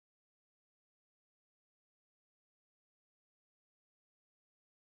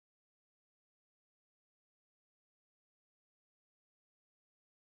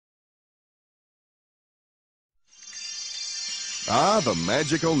Ah, the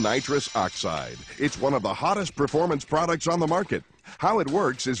magical nitrous oxide. It's one of the hottest performance products on the market. How it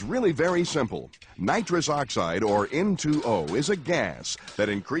works is really very simple. Nitrous oxide, or N2O, is a gas that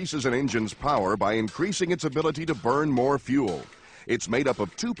increases an engine's power by increasing its ability to burn more fuel. It's made up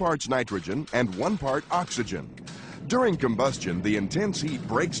of 2 parts nitrogen and 1 part oxygen. During combustion, the intense heat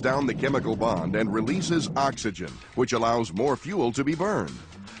breaks down the chemical bond and releases oxygen, which allows more fuel to be burned.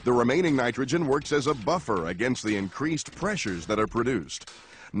 The remaining nitrogen works as a buffer against the increased pressures that are produced.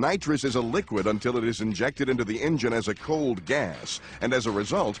 Nitrous is a liquid until it is injected into the engine as a cold gas, and as a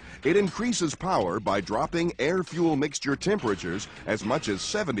result, it increases power by dropping air-fuel mixture temperatures as much as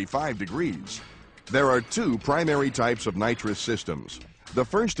 75 degrees. There are 2 primary types of nitrous systems. The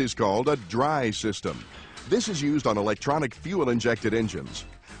first is called a dry system. This is used on electronic fuel-injected engines.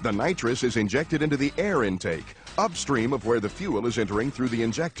 The nitrous is injected into the air intake, upstream of where the fuel is entering through the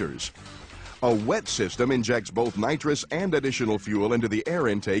injectors. A wet system injects both nitrous and additional fuel into the air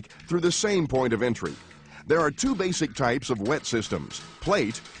intake through the same point of entry. There are 2 basic types of wet systems,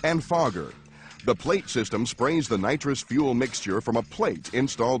 plate and fogger. The plate system sprays the nitrous fuel mixture from a plate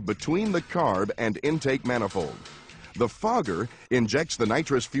installed between the carb and intake manifold. The fogger injects the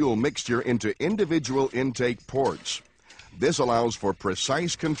nitrous fuel mixture into individual intake ports. This allows for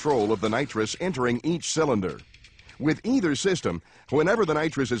precise control of the nitrous entering each cylinder. With either system, whenever the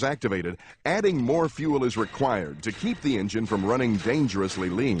nitrous is activated, adding more fuel is required to keep the engine from running dangerously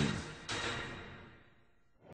lean.